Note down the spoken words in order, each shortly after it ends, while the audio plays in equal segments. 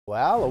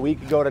Well, a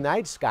week ago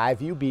tonight,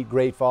 Skyview beat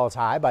Great Falls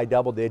High by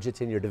double digits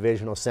in your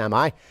divisional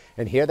semi,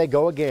 and here they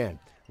go again.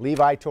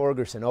 Levi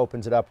Torgerson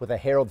opens it up with a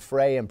Harold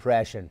Frey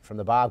impression from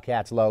the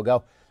Bobcats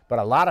logo, but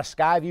a lot of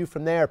Skyview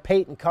from there.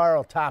 Peyton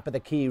Carl, top of the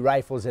key,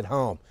 rifles it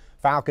home.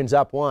 Falcons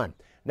up 1.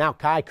 Now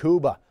Kai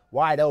Kuba,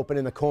 wide open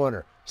in the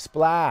corner.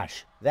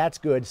 Splash. That's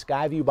good.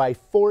 Skyview by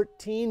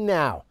 14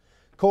 now.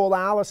 Cole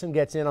Allison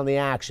gets in on the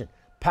action.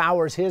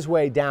 Powers his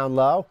way down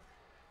low.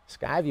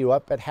 Skyview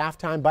up at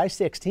halftime by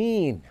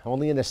 16.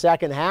 Only in the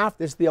second half.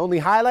 This is the only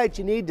highlight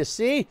you need to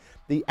see.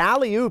 The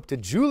alley-oop to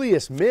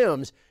Julius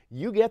Mims.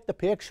 You get the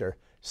picture.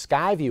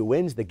 Skyview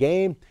wins the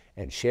game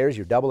and shares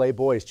your AA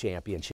boys championship.